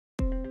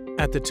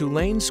At the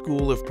Tulane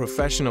School of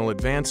Professional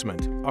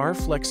Advancement, our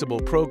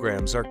flexible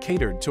programs are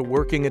catered to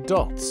working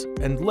adults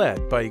and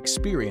led by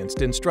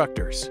experienced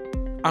instructors.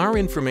 Our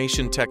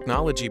information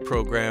technology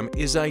program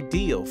is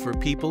ideal for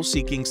people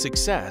seeking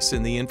success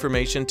in the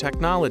information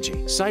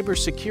technology,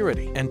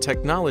 cybersecurity, and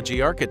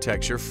technology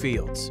architecture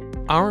fields.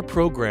 Our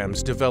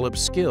programs develop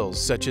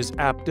skills such as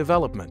app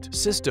development,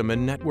 system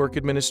and network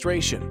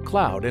administration,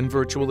 cloud and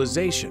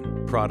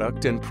virtualization,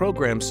 product and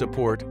program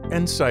support,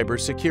 and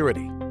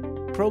cybersecurity.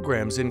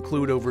 Programs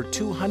include over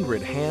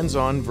 200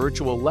 hands-on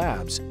virtual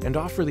labs and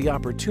offer the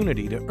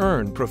opportunity to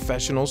earn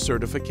professional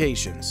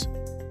certifications.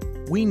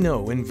 We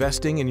know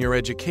investing in your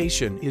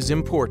education is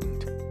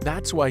important.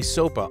 That's why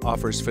SoPA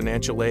offers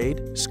financial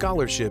aid,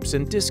 scholarships,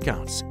 and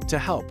discounts to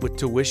help with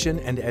tuition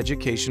and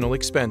educational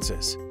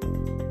expenses.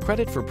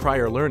 Credit for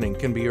prior learning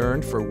can be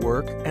earned for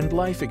work and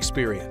life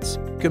experience,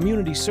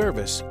 community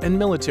service, and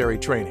military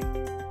training.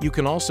 You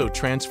can also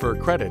transfer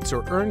credits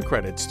or earn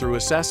credits through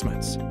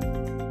assessments.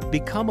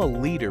 Become a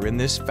leader in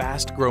this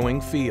fast-growing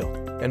field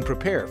and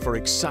prepare for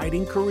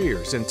exciting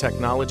careers in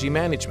technology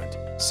management,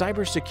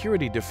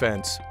 cybersecurity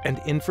defense, and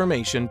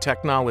information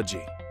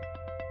technology.